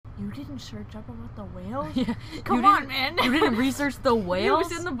You didn't search up about the whales? Yeah. Come on, man. You didn't research the whales? It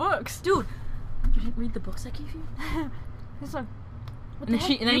was in the books. Dude, you didn't read the books I gave you? He's like, what And the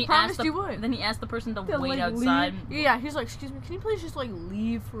heck? then You promised you would. Then he asked the person to To, wait like, outside. leave. Yeah, he's like, excuse me, can you please just, like,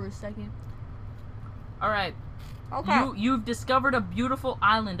 leave for a second? Alright. Okay. You've discovered a beautiful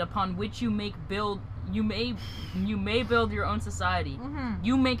island upon which you may build your own society. Mm-hmm.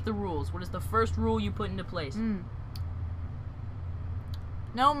 You make the rules. What is the first rule you put into place?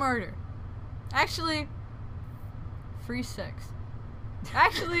 No murder. Actually, free sex.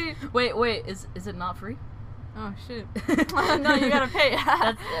 Actually, Wait, is it not free? oh shit. No, you gotta pay.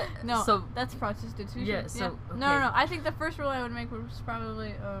 No, so that's prostitution. yeah, so okay. No. I think the first rule I would make was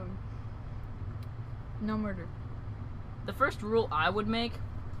probably no murder. The first rule I would make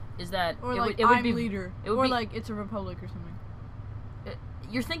is that Or it like would I'm be leader. It would Or be, like it's a republic or something.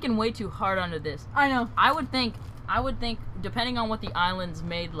 you're thinking way too hard onto this. I know. I would think depending on what the island's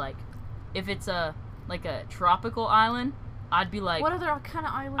made like, if it's a tropical island, I'd be like, What other kind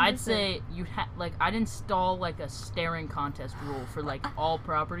of island I'd is there? say I'd install like a staring contest rule for like all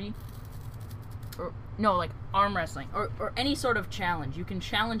property. Or no, like arm wrestling or any sort of challenge. You can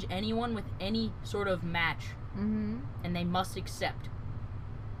challenge anyone with any sort of match, and they must accept.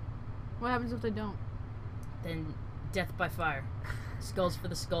 What happens if they don't? Then death by fire. Skulls for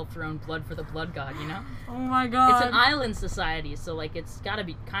the skull throne, blood for the blood god, you know? Oh my god. It's an island society, so like it's gotta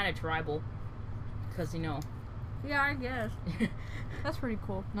be kind of tribal. Because, you know. Yeah, I guess. That's pretty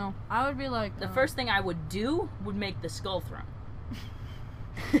cool. No, I would be like... The first thing I would do would make the skull throne.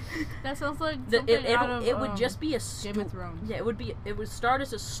 That sounds like something out of, it would just be a Game stool. of Thrones. Yeah, it would start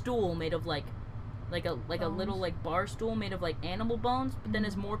as a stool made of like a little like bar stool made of like animal bones, but then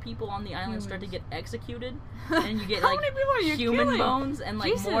as more people on the island start to get executed, and you get How like many people are you human killing? bones and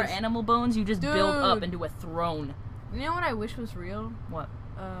like more Jesus. animal bones, you just build up Dude. into a throne. You know what I wish was real? What?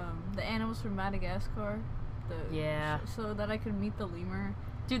 The animals from Madagascar. Yeah. So that I could meet the lemur.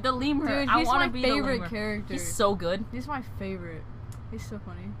 Dude, the lemur. Dude, I he's want my to be favorite the lemur. character. He's so good. He's my favorite. He's so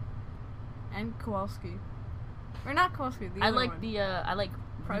funny. And Kowalski. Or not Kowalski, the I other like one. the I like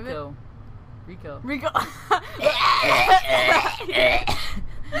Private? Rico.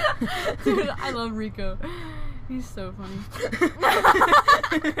 Dude, I love Rico. He's so funny.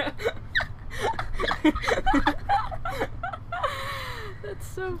 That's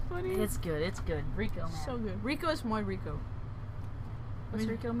so funny. It's good. It's good. Rico, man. So good. Rico is my Rico. What's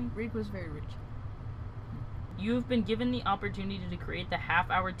Rico mean? Rico's very rich. You've been given the opportunity to create the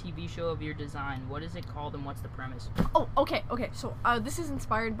half-hour TV show of your design. What is it called and what's the premise? Oh, okay. So, this is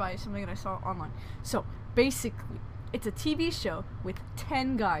inspired by something that I saw online. So, basically, it's a TV show with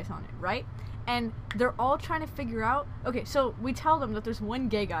 10 guys on it, right? And they're all trying to figure out... Okay, so we tell them that there's one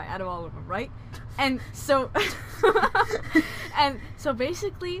gay guy out of all of them, right? And so... and so,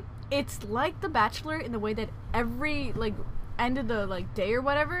 basically, it's like The Bachelor in the way that every, like, end of the, like, day or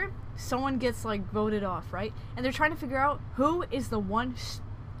whatever... someone gets like voted off, right? And they're trying to figure out who is the one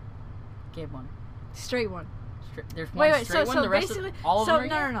Gay one. straight one. There's one Wait, straight one. so The rest basically, of all of them are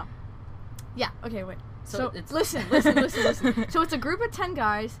gay? no. Yeah. Okay. Wait. So it's listen. So it's a group of 10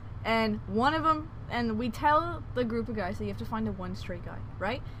 guys, and one of them, and we tell the group of guys that you have to find the one straight guy,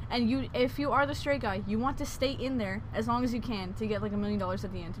 right? And if you are the straight guy, you want to stay in there as long as you can to get like $1 million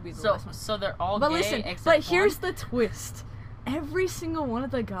at the end to be the last one. So they're all But gay listen, except but here's one? the twist. Every single one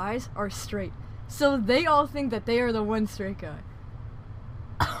of the guys are straight. So they all think that they are the one straight guy.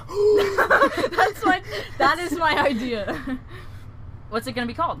 That is my idea. What's it gonna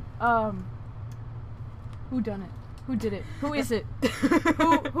be called? Who done it? Who did it? Who is it?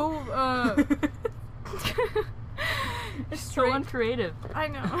 It's so uncreative. I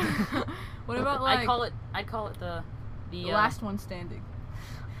know. What about like I'd call it the last one standing.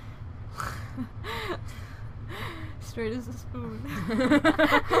 Straight as a spoon.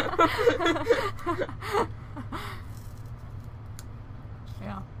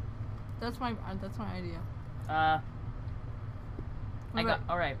 Yeah, that's my idea.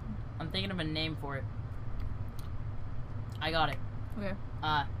 All right. I'm thinking of a name for it. I got it. Okay.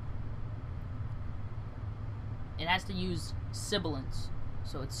 It has to use sibilants,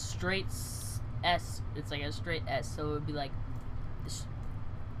 so it's straight S. It's like a straight S, so it would be like.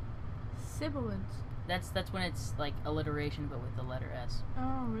 Sibilants. That's when it's like alliteration, but with the letter S.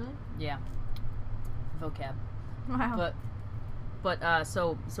 Oh, really? Yeah. Vocab. Wow. But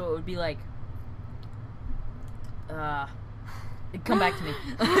so it would be like. Come back to me.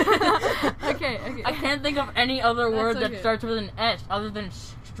 Okay. I can't think of any other word okay. that starts with an S other than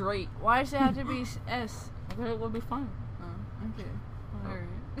straight. Why does it have to be S? Okay, it would be fine. Oh, okay. Alright.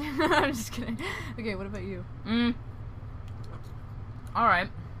 I'm just kidding. Okay, what about you? Alright.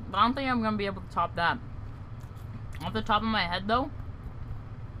 But I don't think I'm gonna be able to top that. Off the top of my head, though,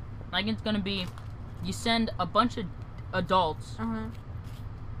 like it's gonna be, you send a bunch of adults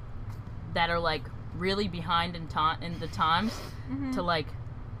that are like really behind in the times to like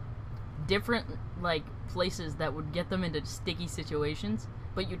different like places that would get them into sticky situations.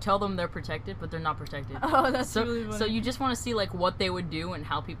 But you tell them they're protected, but they're not protected. Oh, that's really funny. So you just want to see like what they would do and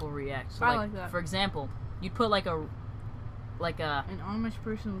how people react. So I like that. For example, you'd put like a an Amish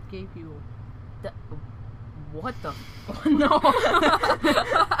person with gay people. What the? No.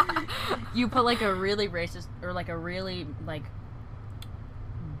 You put like a really racist or like a really like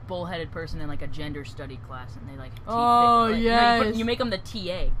bullheaded person in like a gender study class, and they like. Yes. You make them the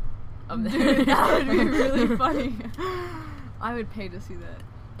TA. Dude, that would be really funny. I would pay to see that.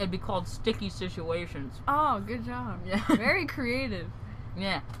 It'd be called Sticky Situations. Oh, good job. Yeah. Very creative.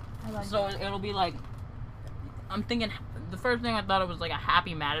 Yeah. I like So that. it'll be like, I'm thinking, the first thing I thought of was like a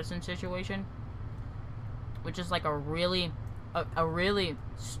Happy Madison situation, which is like a really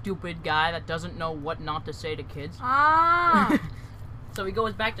stupid guy that doesn't know what not to say to kids. Ah. So he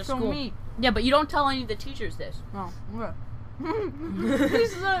goes back to So school. me. Yeah, but you don't tell any of the teachers this. Oh, okay.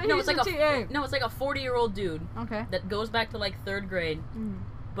 It's like TA. it's like a 40-year-old dude Okay. that goes back to like 3rd grade,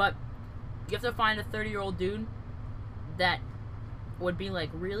 but you have to find a 30-year-old dude that would be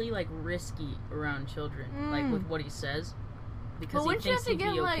like really like risky around children, like with what he says, because he thinks he'd be okay.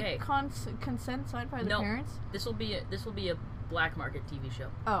 Wouldn't you have to get like consent signed by the parents? This will be a black market TV show.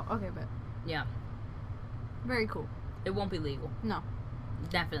 Oh, okay, but Yeah, very cool. it won't be legal. No,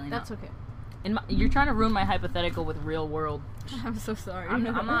 Definitely not. that's okay. You're trying to ruin my hypothetical with real world. I'm so sorry. I'm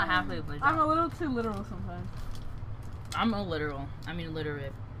not happy with that. I'm a little too literal sometimes. I'm illiteral. I mean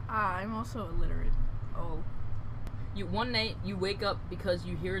illiterate. I'm also illiterate. Oh. One night, you wake up because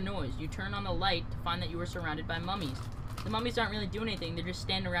you hear a noise. You turn on the light to find that you were surrounded by mummies. The mummies aren't really doing anything. They're just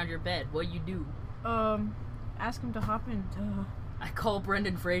standing around your bed. What do you do? Ask him to hop in. I call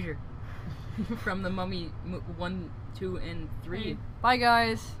Brendan Fraser from the Mummy 1, 2, and 3. Hey. Bye,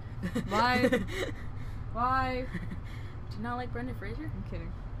 guys. Bye. Bye. Do you not like Brendan Fraser? I'm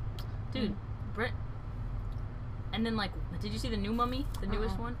kidding. Dude, And then, like, did you see the new Mummy? The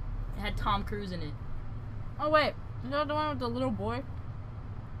newest one? It had Tom Cruise in it. Oh, wait. Is that the one with the little boy?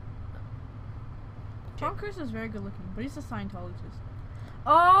 Tom Cruise is very good looking, but he's a Scientologist.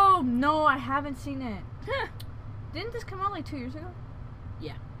 Oh, no, I haven't seen it. Didn't this come out like 2 years ago?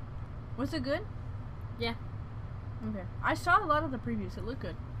 Yeah. Was it good? Yeah. Okay. I saw a lot of the previews. It looked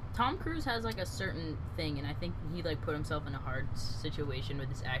good. Tom Cruise has, like, a certain thing, and I think he, like, put himself in a hard situation with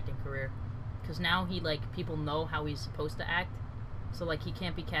his acting career. Because now he, like, people know how he's supposed to act. So, like, he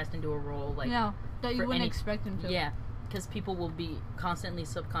can't be cast into a role, like... No, that you wouldn't expect him to. Yeah. Because people will be constantly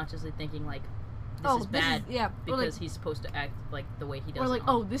subconsciously thinking, like, this is bad because he's supposed to act, like, the way he does. Or, like,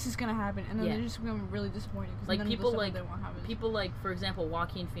 oh, this is going to happen. And then Yeah. they're just going to be really disappointed. Like, people, like, they won't happen. people, like, for example,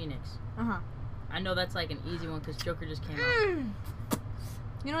 Joaquin Phoenix. Uh-huh. I know that's, like, an easy one because Joker just came out.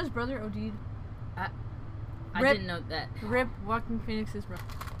 You know his brother OD'd? I didn't know that. Rip Joaquin Phoenix's brother.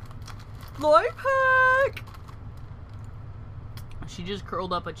 Life hack! She just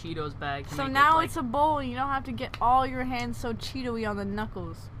curled up a Cheetos bag to So make now it, like, it's a bowl and you don't have to get all your hands so Cheeto-y on the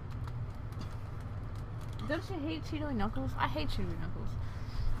knuckles. Don't you hate Cheeto-y knuckles? I hate Cheeto-y knuckles.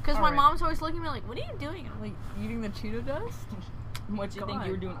 Because my mom's always looking at me like, what are you doing? And I'm like, eating the Cheeto dust? What, do you think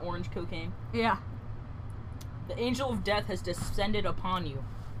you were doing orange cocaine? Yeah. The angel of death has descended upon you.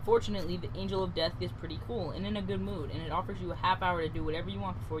 Fortunately, the angel of death is pretty cool and in a good mood, and it offers you a half hour to do whatever you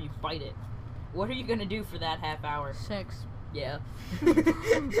want before you fight it. What are you gonna do for that half hour? Sex. Yeah.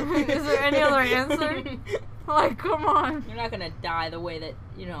 Is there any other answer? Like, come on. You're not gonna die the way that,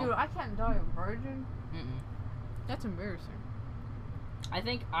 you know. Dude, I can't die a virgin. Mm-mm. That's embarrassing. I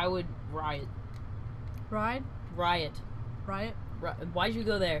think I would riot. Ride? Riot. Riot? Why'd you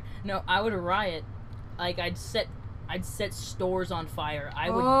go there? No, I would riot. Like, I'd set stores on fire. I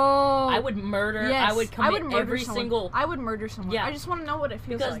would murder. Yes. I would commit every single. I would murder someone. Yeah. I just want to know what it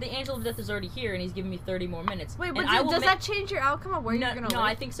feels because like. the angel of death is already here, and he's giving me 30 more minutes. Wait, but and does that change your outcome of where you're gonna live? No,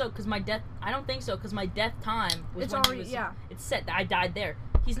 I think so. Because my death. I don't think so. Because my death time was It's when already he was. It's set. I died there.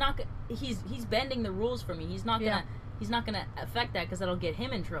 He's not. He's bending the rules for me. He's not gonna. He's not gonna affect that because that'll get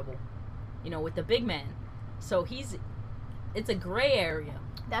him in trouble. You know, with the big man. So it's a gray area.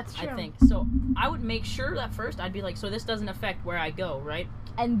 That's true. I think. So I would make sure that first I'd be like, so this doesn't affect where I go, right?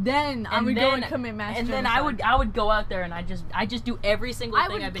 And then I would go and commit mass genocide. And then I would go out there and I just do every single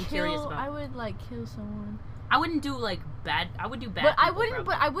thing I've been curious about. I would like kill someone. I wouldn't do like bad. I would do bad. But I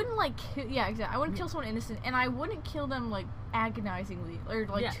wouldn't like kill. Yeah, exactly. I wouldn't kill someone innocent, and I wouldn't kill them like agonizingly or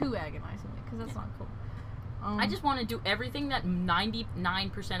like too agonizingly, because that's not cool. I just want to do everything that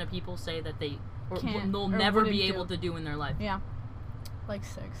 99% of people say that they'll or never be wouldn't able to do in their life. Yeah. Like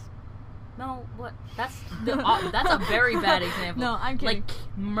sex. No, what? That's a very bad example. No, I'm kidding. Like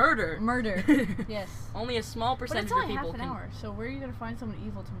murder. Murder. Yes. Only a small But percentage it's of only people half an hour, so where are you gonna find someone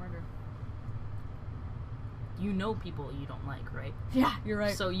evil to murder? You know people you don't like, right? Yeah, you're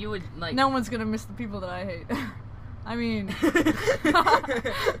right. So you would like. No one's gonna miss the people that I hate. I mean.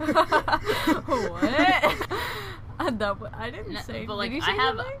 What? I didn't say. But like Did you say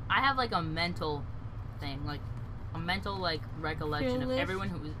something? I have like a mental thing, like a mental like recollection Kill of list? everyone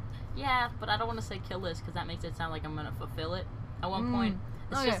who was. Yeah, but I don't want to say kill list because that makes it sound like I'm gonna fulfill it at one point.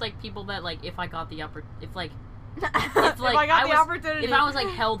 It's Okay. just like people that like if I got the if like if I got the opportunity. if I was like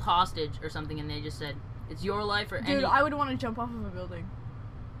held hostage or something and they just said it's your life or Dude, any. I would want to jump off of a building.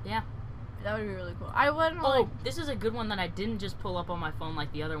 Yeah. That would be really cool. I wouldn't Oh, like. this is a good one that I didn't just pull up on my phone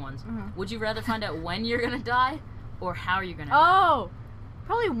like the other ones. Mhm. Would you rather find out when you're gonna die or how you're gonna die? Oh,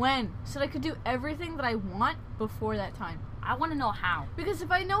 probably when, so that I could do everything that I want before that time. I want to know how. Because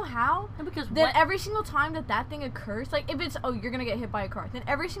if I know how, And because then when, every single time that thing occurs, like if it's you're gonna get hit by a car, then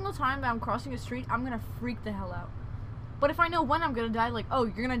every single time that I'm crossing a street, I'm gonna freak the hell out. But if I know when I'm gonna die, like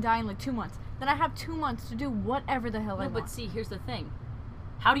you're gonna die in like 2 months, then I have 2 months to do whatever the hell I no, want. but see, here's the thing.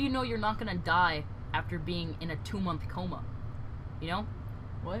 How do you know you're not gonna die after being in a 2-month coma? You know?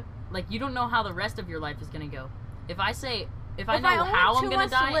 What? Like you don't know how the rest of your life is gonna go. If I know If I only how have I'm 2 gonna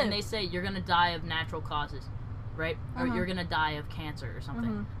months to die, live. and they say you're gonna die of natural causes, right? Or Uh-huh. you're gonna die of cancer or something.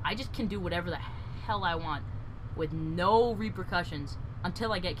 Mhm. I just can do whatever the hell I want with no repercussions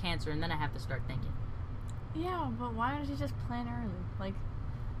until I get cancer, and then I have to start thinking. Yeah, but why don't you just plan early? Like,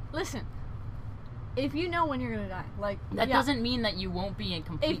 listen, if you know when you're gonna die, like That yeah, doesn't mean that you won't be in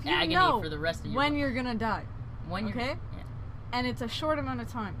complete if you agony know for the rest of your when life. you're gonna die, When you're okay? yeah. And it's a short amount of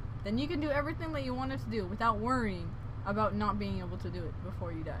time, then you can do everything that you wanted to do without worrying about not being able to do it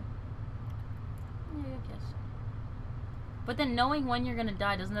before you die. Yeah, I guess. But then knowing when you're gonna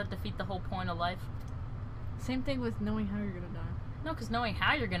die, doesn't that defeat the whole point of life? Same thing with knowing how you're gonna die. No, because knowing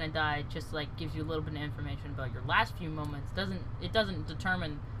how you're gonna die just like gives you a little bit of information about your last few moments. Doesn't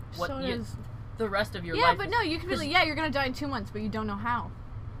determine what So does the rest of your yeah, life. but is. no, you can be like, 'Cause- yeah, you're gonna die in 2 months, but you don't know how.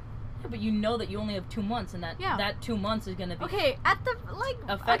 Yeah, but you know that you only have 2 months, and Yeah. that 2 months is gonna be Okay, at the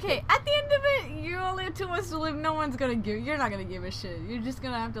affected. okay, at the end of it, you only have 2 months to live. No one's gonna give. You're not gonna give a shit. You're just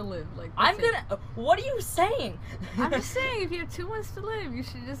gonna have to live. Like I'm that's it. gonna. What are you saying? I'm just saying, if you have 2 months to live, you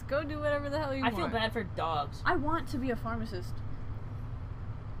should just go do whatever the hell you I want. feel bad for dogs. I want to be a pharmacist.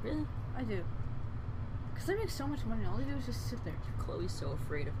 Really? I do. Cause they make so much money. All they do is just sit there. Chloe's so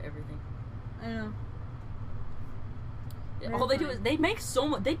afraid of everything. I know. Very All they do funny. is they make so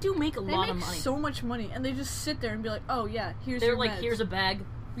much. They do make a They lot make of money. so much money, and they just sit there and be like, "Oh yeah, here's They're your like, meds." here's a bag.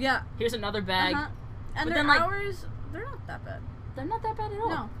 yeah, Here's another bag. uh-huh. And But their then, like- hours, they're not that bad. They're not that bad at all.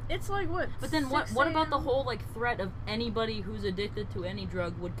 No, it's like what? But then 6 what about the a.m.? whole like threat of anybody who's addicted to any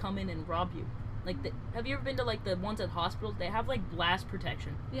drug would come in and rob you? Like, have you ever been to like the ones at hospitals? They have like blast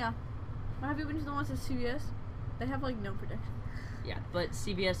protection. Yeah. Well, have you been to the ones at CVS? They have like no protection. Yeah, but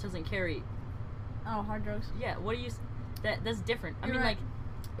CVS doesn't carry. Oh, hard drugs. Yeah, what do you? That's different. I You're mean, right.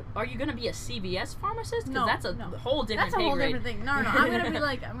 like, are you gonna be a CVS pharmacist? Because No, that's a no. whole different That's a pay whole grade. different thing. No. I'm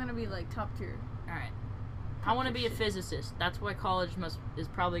gonna be like top tier. All right. I want to be a Shit. physicist. That's why college is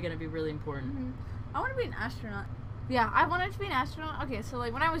probably gonna be really important. Mm-hmm. I want to be an astronaut. Yeah, I wanted to be an astronaut. Okay, so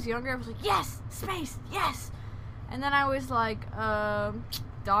like when I was younger, I was like, yes, space, yes. And then I was like,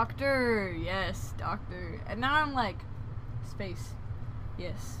 doctor, yes, doctor. And now I'm like, space,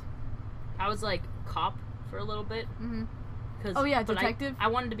 yes. I was like cop for a little bit. Mm-hmm. Cause, Oh, yeah, but detective? I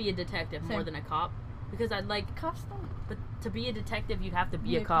wanted to be a detective more Same. than a cop because I'd like. Cops don't. But to be a detective, you'd have to be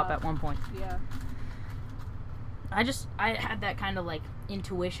Be a a cop cop. at one point. Yeah. I had that kind of like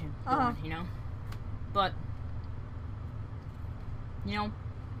intuition, going, Uh-huh. you know. But you know,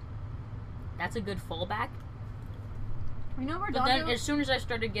 that's a good fallback. You know where But then, Redondo? as soon as I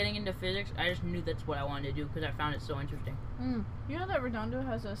started getting into physics, I just knew that's what I wanted to do because I found it so interesting. You know that Redondo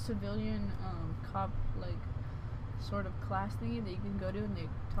has a civilian cop like sort of class thingy that you can go to and they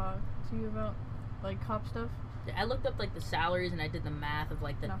talk to you about like cop stuff. I looked up like the salaries and I did the math of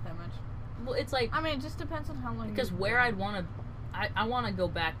like the. Not that much. Well, it's like I mean, it just depends on how long. because where I'd want to, I want to go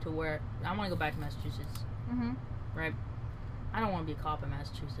back to where I want to go back to Massachusetts, Mm-hmm. right? I don't want to be a cop in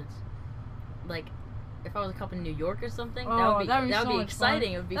Massachusetts. Like, if I was a cop in New York or something, that Oh, would be that'd be so much exciting.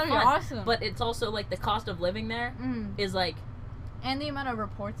 fun. It would be That'd fun. be awesome. But it's also like the cost of living there Mm. is like, And the amount of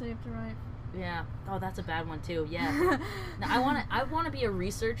reports that you have to write. yeah. Oh, that's a bad one too. Yeah. Now, I want to be a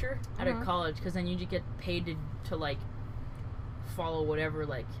researcher at a Uh-huh. college because then you just get paid to like follow whatever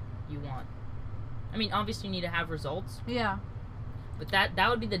like you want. I mean, obviously you need to have results, Yeah. but that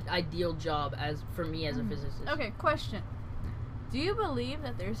would be the ideal job for me as a physicist. Okay, question. Do you believe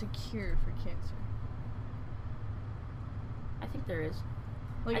that there's a cure for cancer? I think there is.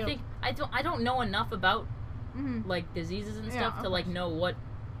 Like I don't know enough about Mhm. like diseases and Yeah, stuff of to like course. know what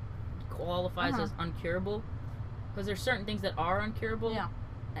qualifies Uh-huh. as uncurable, because there's certain things that are uncurable. Yeah.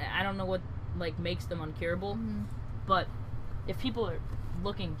 And I don't know what like makes them uncurable, Mhm. but if people are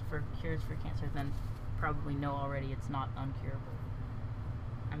looking for cures for cancer, then probably know already it's not uncurable.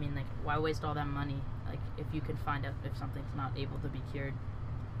 I mean, like, why waste all that money? Like, if you can find out if something's not able to be cured.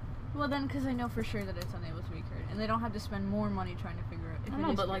 Well, then, because they know for sure that it's unable to be cured, and they don't have to spend more money trying to figure out if I don't it know,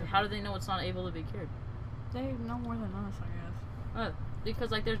 is but like, curable. how do they know it's not able to be cured? They know more than us, I guess.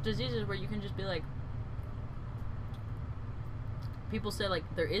 Because like, there's diseases where you can just be like, people say like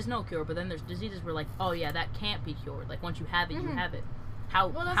there is no cure, but then there's diseases where like, oh yeah, that can't be cured. Like once you have it, you Mhm. have it. How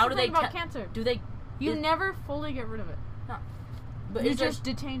Well, that's how the do thing they about cancer. do they? You is- never fully get rid of it. But You is there just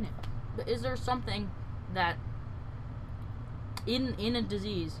detain it. But is there something that in a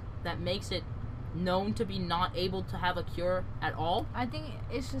disease that makes it known to be not able to have a cure at all? I think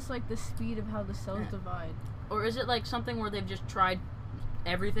it's just like the speed of how the cells Yeah. divide. Or is it like something where they've just tried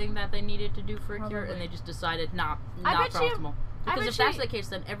everything that they needed to do for a cure Probably. and they just decided not I bet you- possible? I Because bet if that's you- the case,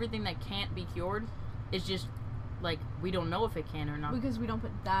 then everything that can't be cured is just like we don't know if it can or not. Because we don't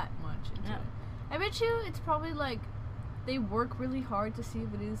put that much into Yeah. it. I bet you it's probably like they work really hard to see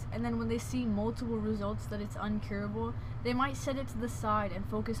if it is, and then when they see multiple results that it's uncurable, they might set it to the side and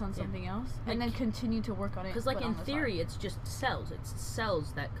focus on Yeah. something else, and Like- then continue to work on it. Because like but in on the side. theory, it's just cells. It's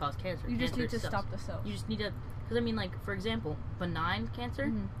cells that cause cancer. you just Cancer need to is cells. stop the cells. You just need to, because I mean, like for example, benign cancer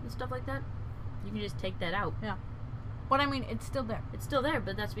Mhm. and stuff like that, you can just take that out. But I mean, it's still there. It's still there,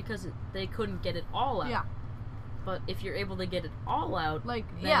 but that's because they couldn't get it all out. Yeah. But if you're able to get it all out, Like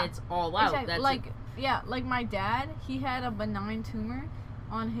then yeah, it's all out. exactly. That's Like yeah, like my dad, he had a benign tumor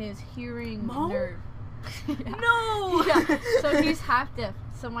on his hearing Mo? nerve. it. Yeah. No. Yeah, so he's half deaf.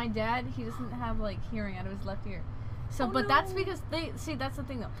 So my dad, he doesn't have like hearing out of his left ear. So, Oh, but that's no. because that's the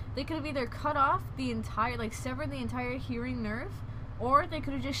thing though. They could have either cut off the entire, like severed the entire hearing nerve, or they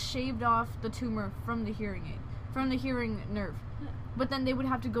could have just shaved off the tumor from the hearing aid, from the hearing nerve. Yeah. But then they would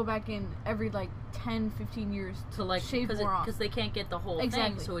have to go back in every like 10, 15 years to like shave more off. because they can't get the whole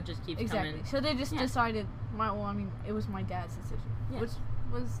Exactly. thing, so it just keeps Exactly. coming. So they just Yeah. decided, well, I mean, it was my dad's decision, Yeah. which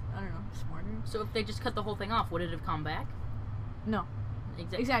was, I don't know, smarter. So if they just cut the whole thing off, would it have come back? No.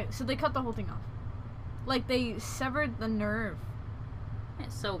 Exactly. So they cut the whole thing off. Like they severed the nerve. Yeah,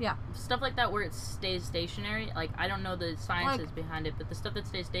 so Yeah. stuff like that where it stays stationary, like I don't know the sciences behind it, but the stuff that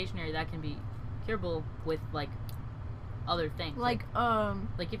stays stationary that can be curable with like other things. Like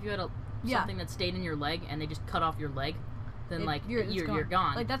Like if you had Yeah. something that stayed in your leg and they just cut off your leg, then like it's you're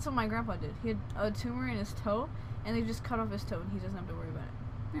gone. Like that's what my grandpa did. He had a tumor in his toe, and they just cut off his toe, and he doesn't have to worry about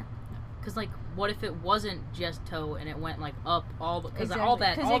it. Because like, what if it wasn't just toe and it went like up all? Because Exactly. all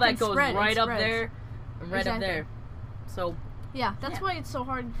that 'Cause all it that can goes spread, it right up spreads. there, and right Exactly. up there. So Yeah, that's Yeah. why it's so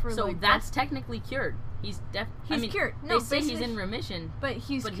hard for so like. that's technically cured. He's he's cured. No, they say he's basically- in remission but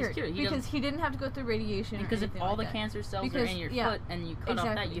he's but he's cured, cured. He because he didn't have to go through radiation. because or if anything all like the that. cancer cells are Because- in your yeah, foot and you cut off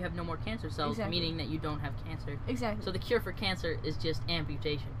that, exactly. you have no more cancer cells, Exactly. meaning that you don't have cancer. Exactly. So the cure for cancer is just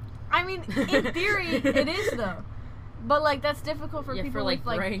amputation. I mean, in theory, it is though. But like that's difficult for Yeah, people for, like,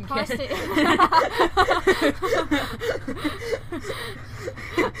 with brain like prostate.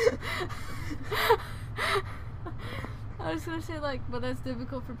 I was gonna say like, but that's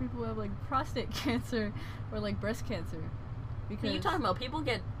difficult for people who have like prostate cancer or like breast cancer. What Because are you talking about? People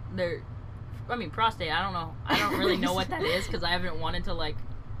get their, I mean, prostate. I don't know. I don't really know what that is because I haven't wanted to like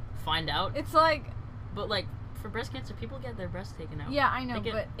find out. it's like, But like for breast cancer, people get their breasts taken out. yeah, I know,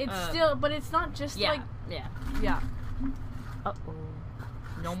 They get, but it's uh, but it's not just Yeah, like, yeah. yeah. Uh oh.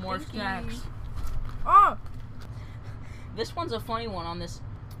 No more Stinky. snacks. Oh, This one's a funny one on this.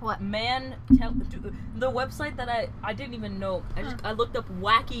 What? The website that I didn't even know. I looked up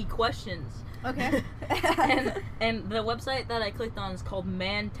wacky questions. okay. and the website that I clicked on is called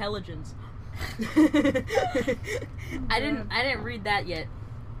Mantelligence. I didn't read that yet.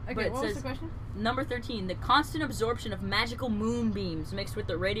 Okay, but it what was says- the question? Number 13, the constant absorption of magical moonbeams mixed with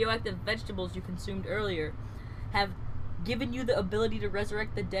the radioactive vegetables you consumed earlier have given you the ability to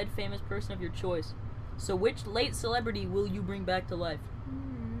resurrect the dead famous person of your choice. So which late celebrity will you bring back to life?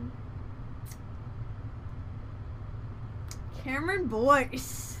 Cameron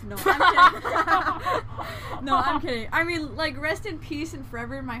Boyce. No, I'm kidding. No, I'm kidding. I mean, like, rest in peace and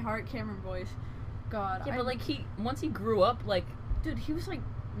forever in my heart, Cameron Boyce. God. Yeah, but like once he grew up, like, dude, he was like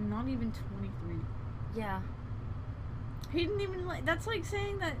not even 23. yeah. He didn't even like. That's like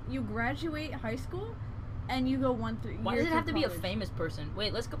saying that you graduate high school, and you go 1 3 years. Why does it have to be a college. famous person?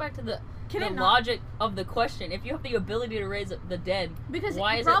 Wait, let's go back to the Can it not? logic of the question. If you have the ability to raise the dead, Because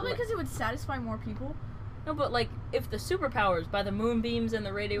why is probably it? because it would satisfy more people. No, but like, if the superpowers by the moonbeams and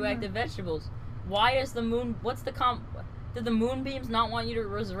the radioactive vegetables, why is the moon? What's the Did the moonbeams not want you to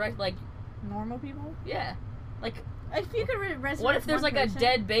resurrect? Like, Normal people. yeah, like. If you could resurrect. What if there's one like person, a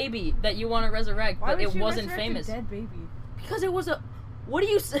dead baby that you want to resurrect, why but would it you wasn't resurrect famous? A dead baby. Because it was a. What do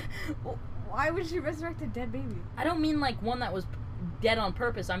you say? Why would you resurrect a dead baby? I don't mean like one that was dead on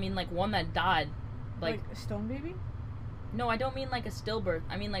purpose. I mean like one that died. Like a stone baby? No, I don't mean like a stillbirth.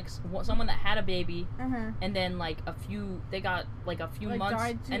 I mean like someone that had a baby Uh-huh. and then like they got like a few Like months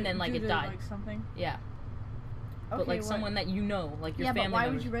died and then like due it to, died. Like something. Yeah. Okay, But like what? someone that you know, like your family but why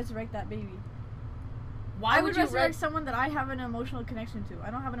members. would you resurrect that baby? Why I would would you resurrect someone that I have an emotional connection to.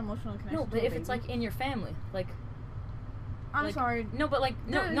 I don't have an emotional connection No, to but a if it's baby. like in your family, like I'm like- sorry. no, but like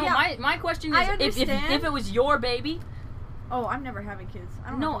no, Yeah. my question I is if understand. it was your baby. Oh, I'm never having kids.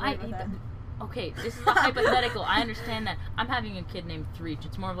 I don't No, have to worry about that. Okay, this is a hypothetical. I understand that. I'm having a kid named Threech.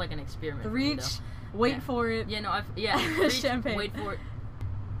 It's more of like an experiment. The for me, reach. though. Wait Yeah. for it. Yeah, no, Threech, Champagne. Wait for it.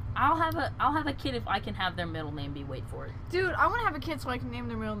 I'll have a kid if I can have their middle name be Wait for it. Dude, I want to have a kid so I can name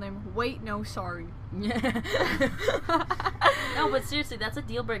their middle name. Wait, no, sorry. Yeah. No, but seriously, that's a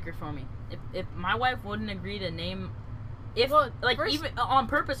deal breaker for me. If my wife wouldn't agree to name, Well, like first- even on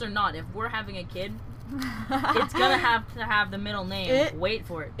purpose or not, if we're having a kid, it's gonna have to have the middle name. Wait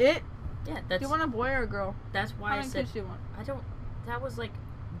for it. It. Yeah, Do that's you want a boy or a girl? that's why How I many said kids do you want? I don't. That was like.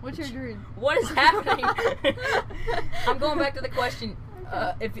 What's your dream? What is happening? I'm going back to the question.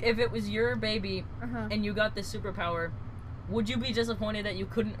 If it was your baby Uh-huh. and you got this superpower, would you be disappointed that you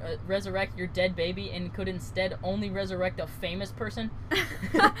couldn't resurrect your dead baby and could instead only resurrect a famous person?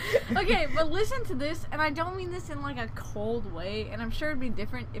 Okay, but listen to this, and I don't mean this in like a cold way, and I'm sure it'd be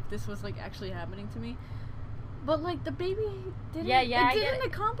different if this was like actually happening to me. But like the baby didn't. I it get didn't it.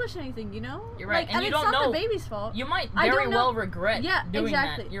 accomplish anything, you know. You're right, Like, and you it's don't not know. the baby's fault. You might I very don't know- well regret doing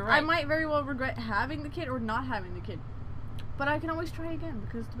exactly. that. You're right. I might very well regret having the kid or not having the kid, but I can always try again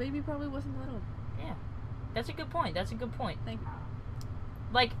because the baby probably wasn't little. Yeah, that's a good point. That's a good point. Thank you.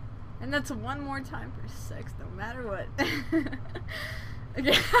 Like, And that's one more time for sex, no matter what.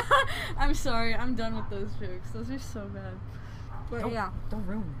 Okay, I'm sorry. I'm done with those jokes. Those are so bad. But don't, yeah, don't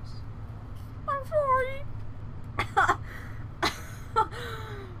ruin this. I'm sorry.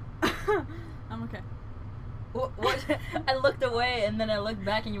 I'm okay. What? I looked away and then I looked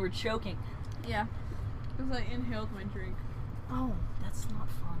back and you were choking. Yeah, because I inhaled my drink. Oh, that's not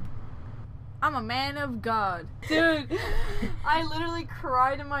fun. I'm a man of God. Dude, I literally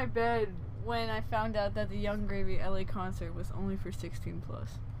cried in my bed when I found out that the Young Gravy LA concert was only for 16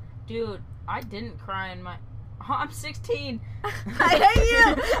 plus. Dude, I didn't cry in my. Oh, I'm 16. I hate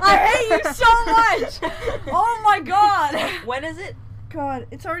you! I hate you so much! Oh my god! When is it? God,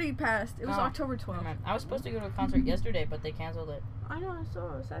 it's already passed. It was Oh, October Never 12th. mind. I was supposed to go to a concert yesterday, but they canceled it. I know, I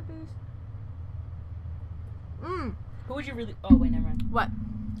saw it. Sad face. Mm. Who would you really? Oh wait, never mind. What?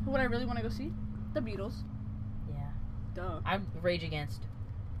 Who would I really want to go see? The Beatles. Yeah. Duh. I'm Rage Against.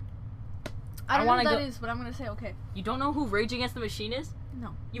 I don't know wanna what that go- is, but I'm gonna say okay. You don't know who Rage Against the Machine is?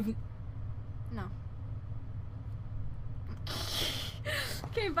 No. You've.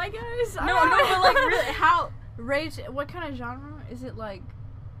 Okay, bye guys. No, but like really, how? Rage. What kind of genre is it? Like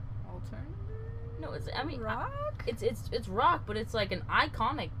alternative? No, it's. I mean, rock. it's rock, but it's like an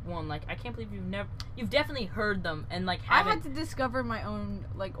iconic one. Like I can't believe you've definitely heard them and like I haven't. had to discover my own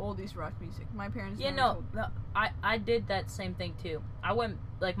like oldies rock music. My parents. Yeah, never no, told- no, I did that same thing too. I went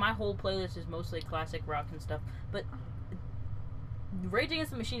like my whole playlist is mostly classic rock and stuff, but Rage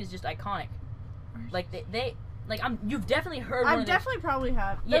Against the Machine is just iconic. Like they like you've definitely heard. I one of their- definitely probably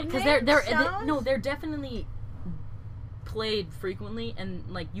have. Yeah, because they're sounds... they're definitely played frequently, and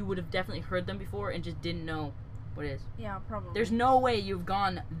like you would have definitely heard them before and just didn't know what it is. Yeah, probably. There's no way you've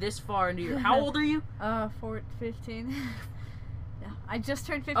gone this far into your. How old are you? 15. Yeah, I just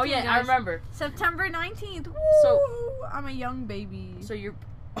turned 15. Oh yeah, guys. I remember. September 19th. Woo! So- I'm a young baby. So you're.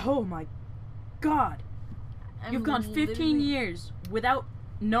 Oh my God! I'm You've gone 15 literally- years without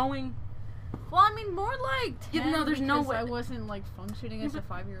knowing. Well, I mean, more like 10 Yeah, no, there's no because way- I wasn't like functioning as a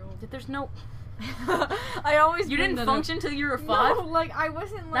 5-year-old. That there's no. I always You bring didn't that function till you were 5. up. No, like I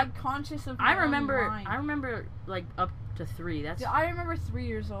wasn't like conscious of. My I remember. Own mind. I remember like up to 3. That's. Dude, I remember 3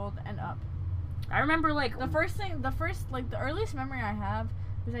 years old and up. I remember like The earliest memory I have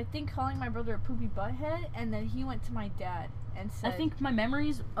was I think calling my brother a poopy butthead, and then he went to my dad and I said, think my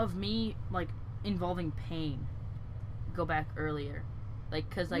memories of me like involving pain go back earlier. Like,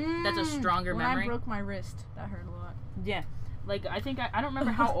 cause like that's a stronger when memory. I broke my wrist, that hurt a lot. Yeah. Like I think I don't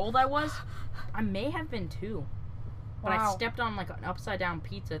remember how old I was. I may have been 2. But I stepped on like an upside down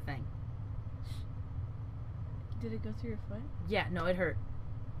pizza thing. Did it go through your foot? Yeah, no, it hurt.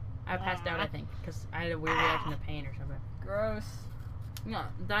 I passed out, I think, because I had a weird reaction to pain or something. Gross. No,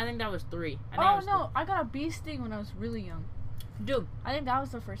 I think that was 3. I got a bee sting when I was really young. Dude. I think that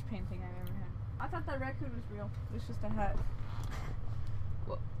was the first pain thing I've ever had. I thought that raccoon was real. It was just a hat.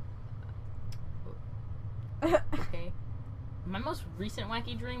 Okay. My most recent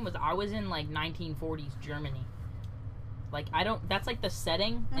wacky dream was I was in like 1940s Germany. Like that's like the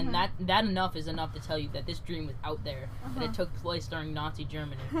setting, and that enough is enough to tell you that this dream was out there, and it took place during Nazi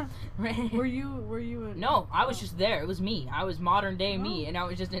Germany. Right? Were you? No, I was just there. It was me. I was modern day me, and I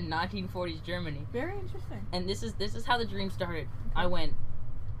was just in 1940s Germany. Very interesting. And this is how the dream started. I went,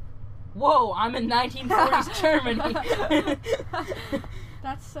 whoa! I'm in 1940s Germany.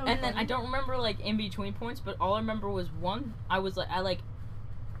 That's so. And then I don't remember like in between points, but all I remember was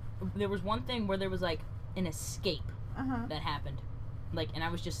there was one thing where there was like an escape. That happened, like, and I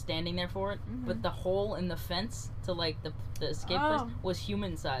was just standing there for it. But the hole in the fence to like the escape place was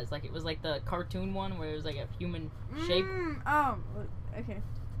human size. Like it was like the cartoon one where it was like a human shape. Okay.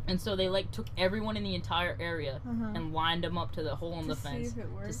 And so they like took everyone in the entire area and lined them up to the hole in the fence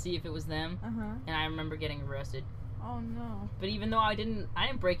to see if it was them. And I remember getting arrested. Oh no! But even though I didn't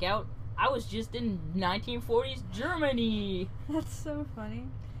break out, I was just in 1940s Germany. That's so funny.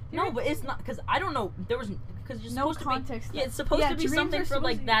 No, but it's not, because I don't know. There was, because it's no supposed context. to be. Yeah, it's supposed to be something from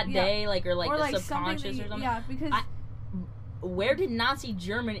like that day, like or like the subconscious or something. Yeah, because where did Nazi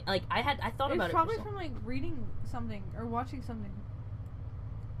Germany? Like I thought about it. Probably from like reading something or watching something.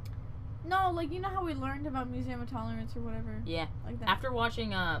 No, like you know how we learned about Museum of Tolerance or whatever. Yeah. Like that. After watching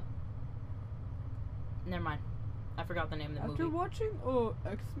never mind. I forgot the name of the movie. After watching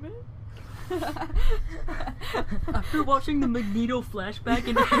X-Men. After watching the Magneto flashback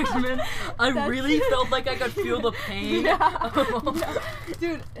in X-Men, I really felt like I could feel the pain.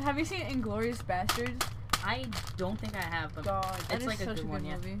 Dude, have you seen Inglourious Bastards? I don't think I have, but God, it's like such a good one.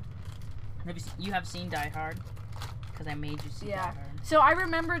 movie. You have seen Die Hard? Because I made you see Die Hard. So I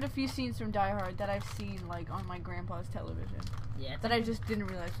remembered a few scenes from Die Hard that I've seen like on my grandpa's television. Yeah. That I just didn't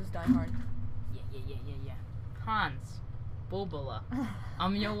realize was Die Hard. Yeah. Hans. Bulbula.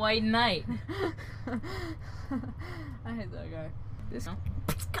 I'm your white knight. I hate that guy. This. No?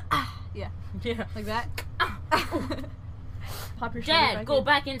 Yeah. Yeah. Like that. Pop your Dad, go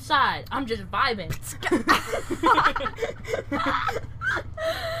back inside. I'm just vibing.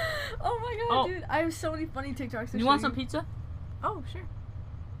 Oh my god, dude! I have so many funny TikToks. You want some pizza? Oh, sure.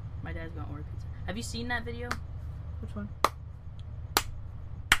 My dad's gonna order pizza. Have you seen that video? Which one?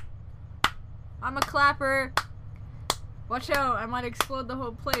 I'm a clapper. Watch out, I might explode the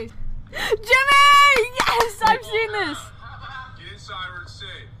whole place. Jimmy! Yes, I've seen this! Get inside or it's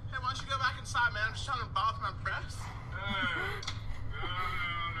safe. Hey, why don't you go back inside, man? I'm just trying to bath my breath.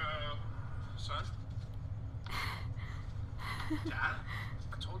 No. Son? Dad?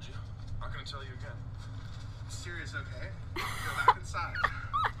 I told you. I'm not gonna tell you again. I'm serious, okay? Go back inside. Go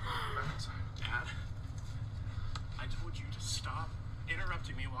back inside. Dad? I told you to stop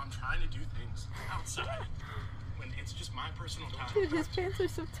interrupting me while I'm trying to do things outside. When it's just my personal time. Dude, his pants are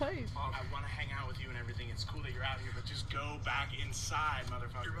so tight. I want to hang out with you and everything. It's cool that you're out here, but just go back inside,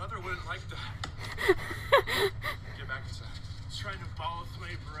 motherfucker. Your mother wouldn't like that. Get back inside. I was trying to ball with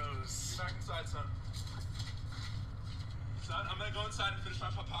my bros. Get back inside, son. Son, I'm gonna go inside and finish my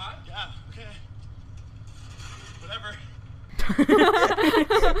pie. Yeah, okay. Whatever.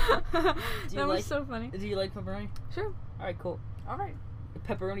 That was so funny. Do you like pepperoni? Sure. Alright, cool. Alright.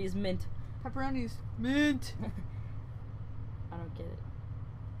 Pepperoni is mint. Pepperoni's mint. I don't get it.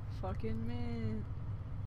 Fucking mint.